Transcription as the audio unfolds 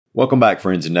Welcome back,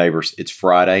 friends and neighbors. It's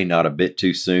Friday, not a bit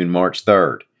too soon, March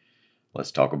 3rd. Let's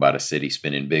talk about a city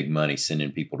spending big money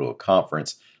sending people to a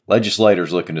conference,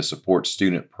 legislators looking to support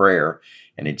student prayer,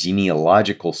 and a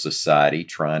genealogical society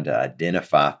trying to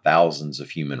identify thousands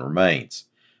of human remains.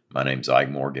 My name's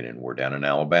Ike Morgan, and we're down in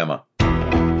Alabama.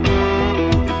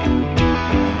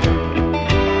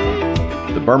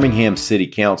 The Birmingham City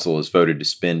Council has voted to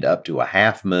spend up to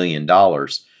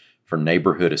 $500,000 for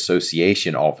neighborhood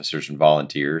association officers and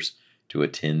volunteers to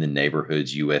attend the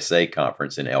Neighborhoods USA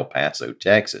conference in El Paso,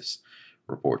 Texas,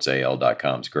 reports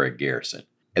AL.com's Greg Garrison.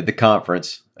 At the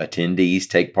conference, attendees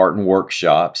take part in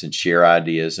workshops and share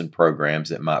ideas and programs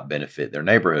that might benefit their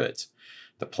neighborhoods.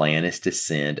 The plan is to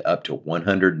send up to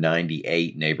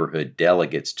 198 neighborhood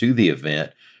delegates to the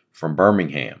event from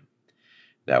Birmingham.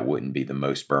 That wouldn't be the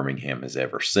most Birmingham has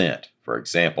ever sent. For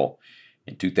example,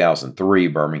 in 2003,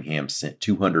 Birmingham sent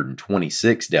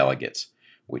 226 delegates,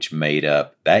 which made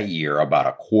up that year about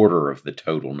a quarter of the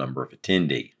total number of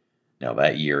attendees. Now,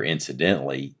 that year,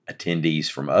 incidentally,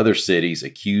 attendees from other cities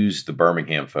accused the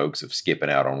Birmingham folks of skipping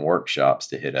out on workshops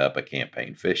to hit up a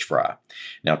campaign fish fry.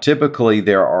 Now, typically,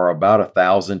 there are about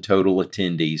 1,000 total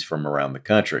attendees from around the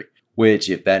country, which,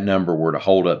 if that number were to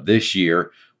hold up this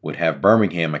year, would have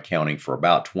Birmingham accounting for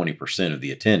about 20% of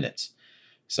the attendance.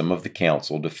 Some of the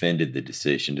council defended the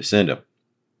decision to send them.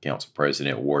 Council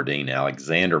President Wardeen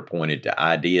Alexander pointed to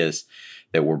ideas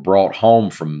that were brought home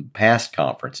from past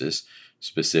conferences,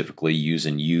 specifically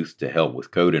using youth to help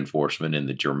with code enforcement in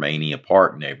the Germania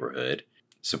Park neighborhood.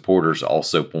 Supporters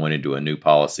also pointed to a new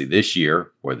policy this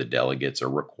year where the delegates are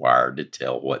required to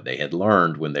tell what they had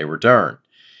learned when they return.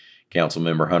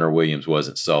 Councilmember Hunter Williams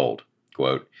wasn't sold.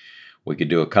 Quote, "We could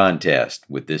do a contest.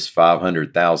 With this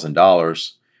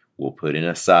 $500,000, we'll put in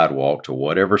a sidewalk to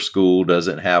whatever school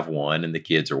doesn't have one and the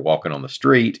kids are walking on the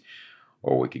street,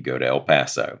 or we could go to El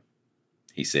Paso."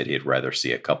 He said he'd rather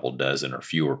see a couple dozen or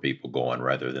fewer people going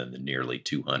rather than the nearly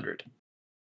 200.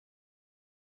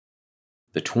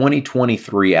 The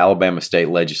 2023 Alabama State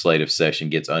Legislative Session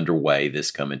gets underway this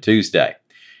coming Tuesday,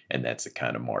 and that's the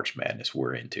kind of March Madness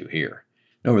we're into here.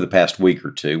 Over the past week or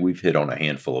two, we've hit on a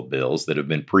handful of bills that have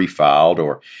been pre-filed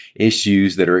or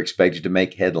issues that are expected to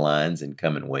make headlines in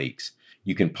coming weeks.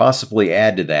 You can possibly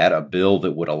add to that a bill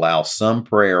that would allow some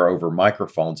prayer over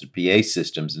microphones and PA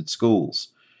systems in schools,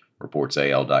 reports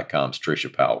AL.com's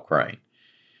Tricia Powell-Crane.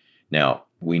 Now,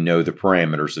 we know the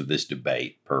parameters of this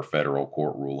debate per federal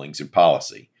court rulings and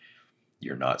policy.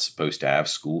 You're not supposed to have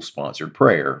school-sponsored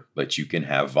prayer, but you can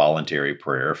have voluntary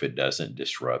prayer if it doesn't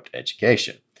disrupt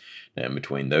education. And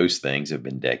between those things have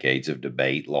been decades of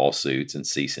debate, lawsuits, and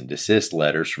cease and desist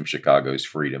letters from Chicago's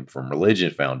Freedom from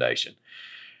Religion Foundation.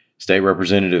 State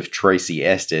Representative Tracy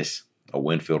Estes, a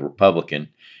Winfield Republican,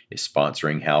 is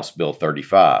sponsoring House Bill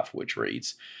 35, which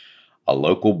reads, "A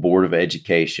local board of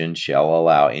education shall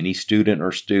allow any student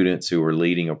or students who are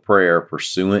leading a prayer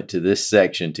pursuant to this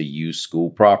section to use school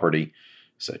property,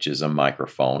 such as a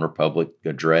microphone or public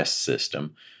address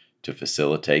system, to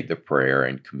facilitate the prayer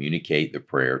and communicate the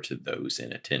prayer to those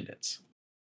in attendance."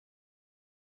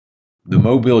 The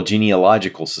Mobile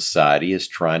Genealogical Society is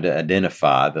trying to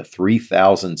identify the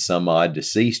 3,000 some odd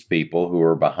deceased people who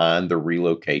are behind the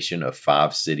relocation of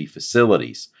 5 city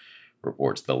facilities,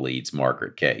 reports the Lead's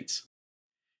Margaret Cates.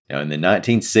 Now, in the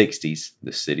 1960s,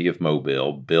 the city of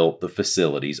Mobile built the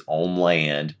facilities on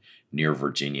land near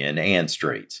Virginia and Ann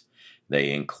Streets.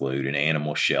 They include an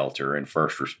animal shelter and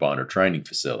first responder training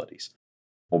facilities.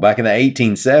 Well, back in the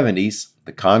 1870s,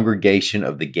 the Congregation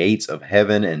of the Gates of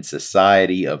Heaven and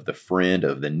Society of the Friend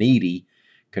of the Needy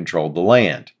controlled the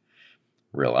land.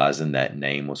 Realizing that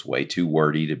name was way too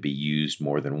wordy to be used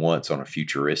more than once on a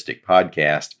futuristic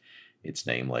podcast, its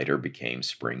name later became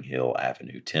Spring Hill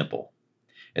Avenue Temple.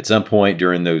 At some point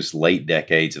during those late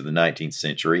decades of the 19th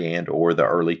century and or the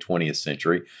early 20th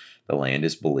century, the land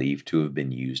is believed to have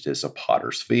been used as a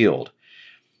potter's field,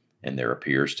 and there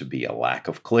appears to be a lack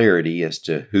of clarity as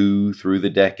to who, through the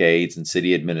decades and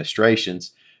city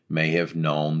administrations, may have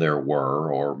known there were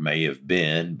or may have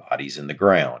been bodies in the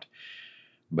ground.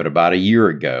 But about a year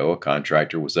ago, a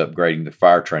contractor was upgrading the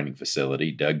fire training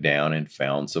facility, dug down, and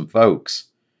found some folks.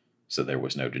 So there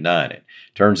was no denying it.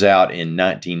 Turns out in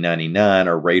 1999,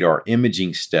 a radar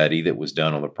imaging study that was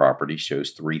done on the property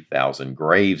shows 3,000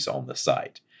 graves on the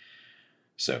site.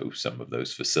 So some of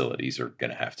those facilities are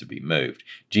going to have to be moved.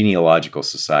 Genealogical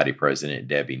Society President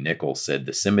Debbie Nichols said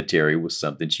the cemetery was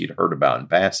something she'd heard about in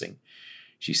passing.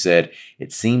 She said,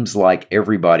 "It seems like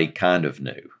everybody kind of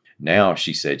knew." Now,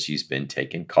 she said she's been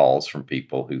taking calls from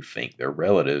people who think their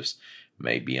relatives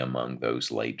may be among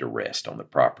those laid to rest on the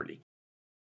property.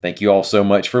 Thank you all so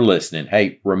much for listening.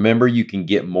 Hey, remember you can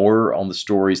get more on the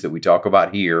stories that we talk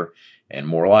about here and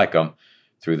more like them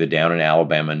through the Down in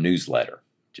Alabama newsletter.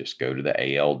 Just go to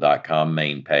the AL.com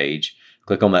main page,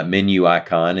 click on that menu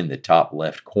icon in the top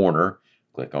left corner,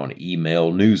 click on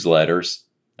email newsletters,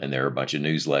 and there are a bunch of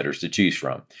newsletters to choose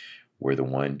from. We're the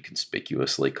one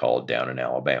conspicuously called Down in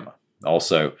Alabama.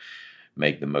 Also,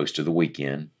 make the most of the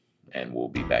weekend, and we'll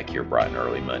be back here bright and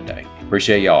early Monday.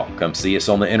 Appreciate y'all. Come see us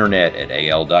on the internet at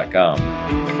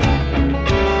AL.com.